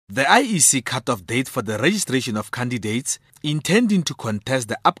The IEC cut-off date for the registration of candidates intending to contest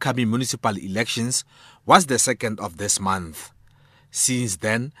the upcoming municipal elections was the 2nd of this month. Since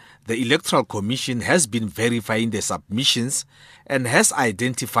then, the Electoral Commission has been verifying the submissions and has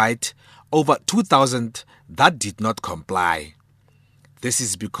identified over 2,000 that did not comply. This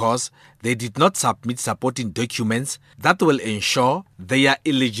is because they did not submit supporting documents that will ensure their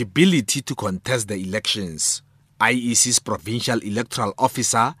eligibility to contest the elections. IEC's Provincial Electoral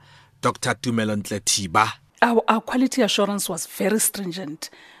Officer, Dr. Tumelontle Thiba. Our quality assurance was very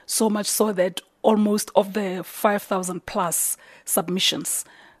stringent, so much so that almost of the 5,000 plus submissions,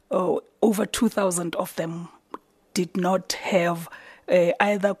 over 2,000 of them did not have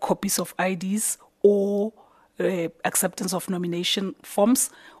either copies of IDs or acceptance of nomination forms,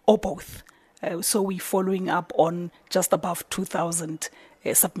 or both. So we're following up on just above 2,000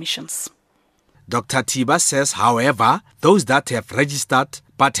 submissions. Dr. Thiba says, however, those that have registered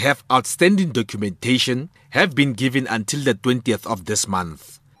but have outstanding documentation have been given until the 20th of this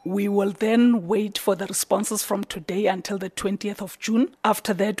month. We will then wait for the responses from today until the 20th of June.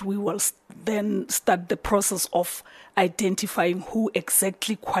 After that, we will then start the process of identifying who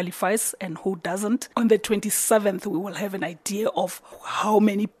exactly qualifies and who doesn't. On the 27th, we will have an idea of how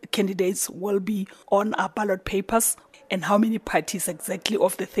many candidates will be on our ballot papers and how many parties exactly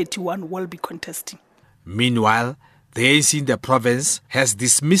of the 31 will be contesting. Meanwhile, the ANC in the province has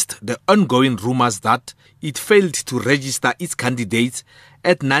dismissed the ongoing rumors that it failed to register its candidates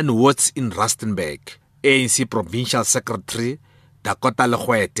at 9 wards in Rustenburg. ANC Provincial Secretary Dakota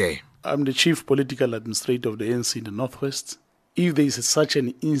Legwete. I'm the Chief Political Administrator of the ANC in the Northwest. If there is such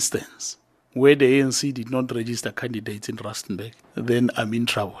an instance where the ANC did not register candidates in Rustenburg, then I'm in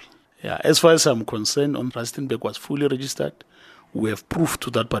trouble. As far as I'm concerned, Rustenburg was fully registered. We have proof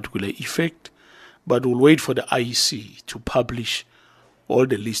to that particular effect, but we'll wait for the IEC to publish all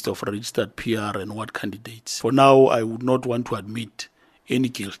the list of registered PR and what candidates. For now, I would not want to admit any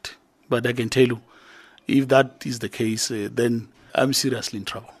guilt, but I can tell you, if that is the case, then I'm seriously in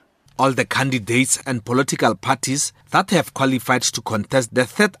trouble. All the candidates and political parties that have qualified to contest the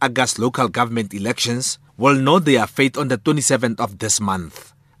 3rd August local government elections will know their fate on the 27th of this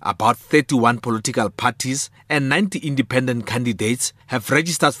month. About 31 political parties and 90 independent candidates have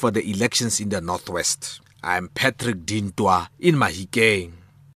registered for the elections in the Northwest. I'm Patrick Dintwa in Mahikeng.